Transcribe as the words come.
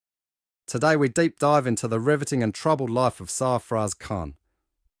Today we deep dive into the riveting and troubled life of Sarfraz Khan,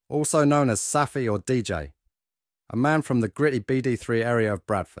 also known as Safi or DJ, a man from the gritty BD3 area of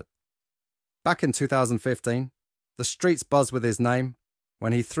Bradford. Back in 2015, the streets buzzed with his name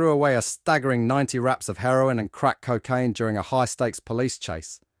when he threw away a staggering 90 wraps of heroin and crack cocaine during a high-stakes police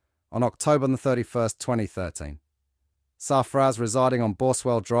chase on October 31st, 2013. Sarfraz, residing on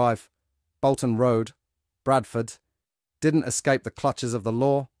Borswell Drive, Bolton Road, Bradford, didn't escape the clutches of the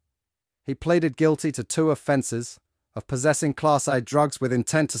law. He pleaded guilty to 2 offences of possessing Class A drugs with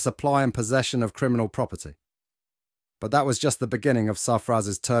intent to supply and possession of criminal property. But that was just the beginning of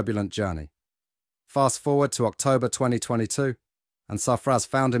Sarfraz's turbulent journey. Fast forward to October 2022, and Sarfraz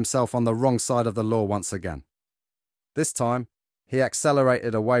found himself on the wrong side of the law once again. This time, he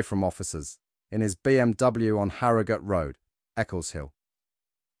accelerated away from officers in his BMW on Harrogate Road, Eccleshill.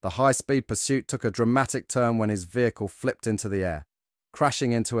 The high-speed pursuit took a dramatic turn when his vehicle flipped into the air,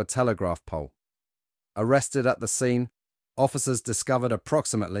 crashing into a telegraph pole. Arrested at the scene, officers discovered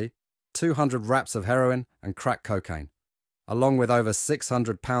approximately 200 wraps of heroin and crack cocaine, along with over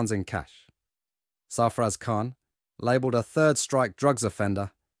 £600 in cash. Sarfraz Khan, labelled a third-strike drugs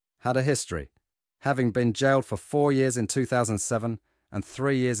offender, had a history, having been jailed for 4 years in 2007 and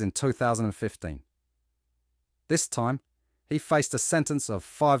 3 years in 2015. This time, he faced a sentence of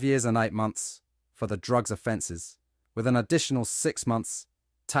 5 years and 8 months for the drugs offences, with an additional 6 months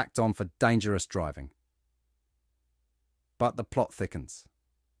tacked on for dangerous driving. But the plot thickens.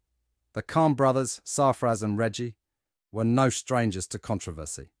 The Khan brothers, Sarfraz and Reggie, were no strangers to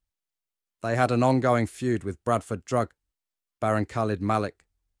controversy. They had an ongoing feud with Bradford drug baron Khalid Malik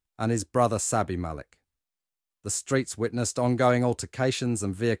and his brother Sabi Malik. The streets witnessed ongoing altercations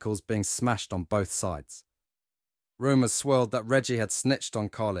and vehicles being smashed on both sides. Rumours swirled that Reggie had snitched on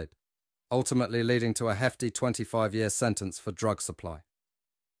Khalid, ultimately leading to a hefty 25-year sentence for drug supply.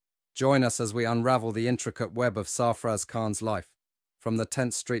 Join us as we unravel the intricate web of Sarfraz Khan's life, from the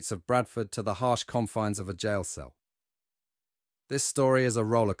tense streets of Bradford to the harsh confines of a jail cell. This story is a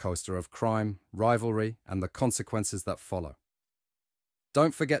rollercoaster of crime, rivalry, and the consequences that follow.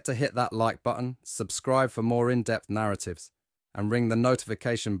 Don't forget to hit that like button, subscribe for more in-depth narratives, and ring the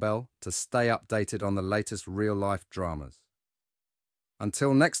notification bell to stay updated on the latest real-life dramas.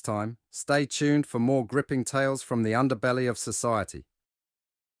 Until next time, stay tuned for more gripping tales from the underbelly of society.